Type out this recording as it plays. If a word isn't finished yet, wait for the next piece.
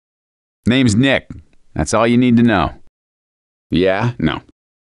Name's Nick. That's all you need to know. Yeah? No.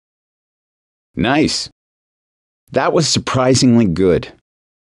 Nice. That was surprisingly good.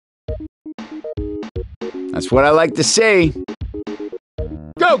 That's what I like to see.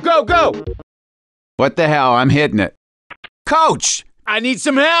 Go, go, go! What the hell? I'm hitting it. Coach! I need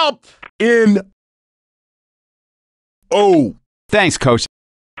some help! Oh! Thanks, Coach.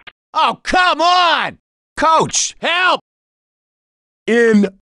 Oh, come on! Coach! Help!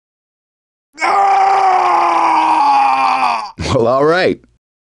 Well, all right.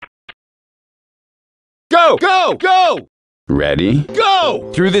 Go! Go! Go! Ready?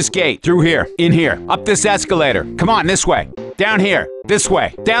 Go! Through this gate. Through here. In here. Up this escalator. Come on, this way. Down here. This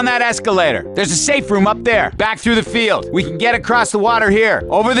way. Down that escalator. There's a safe room up there. Back through the field. We can get across the water here.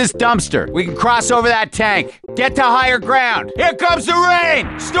 Over this dumpster. We can cross over that tank. Get to higher ground. Here comes the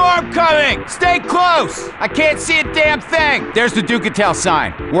rain! Storm coming! Stay close! I can't see a damn thing! There's the Ducatel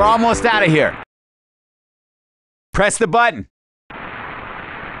sign. We're almost out of here. Press the button.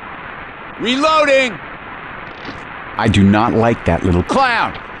 Reloading! I do not like that little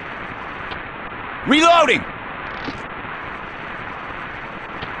clown. Reloading!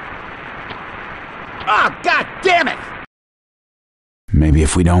 Ah, God damn it! Maybe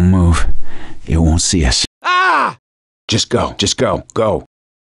if we don't move, it won't see us. Ah! Just go, go.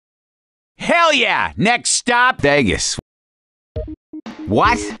 Hell yeah! Next stop, Vegas.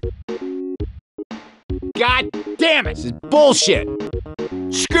 What? God damn it! This is bullshit!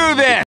 Screw this!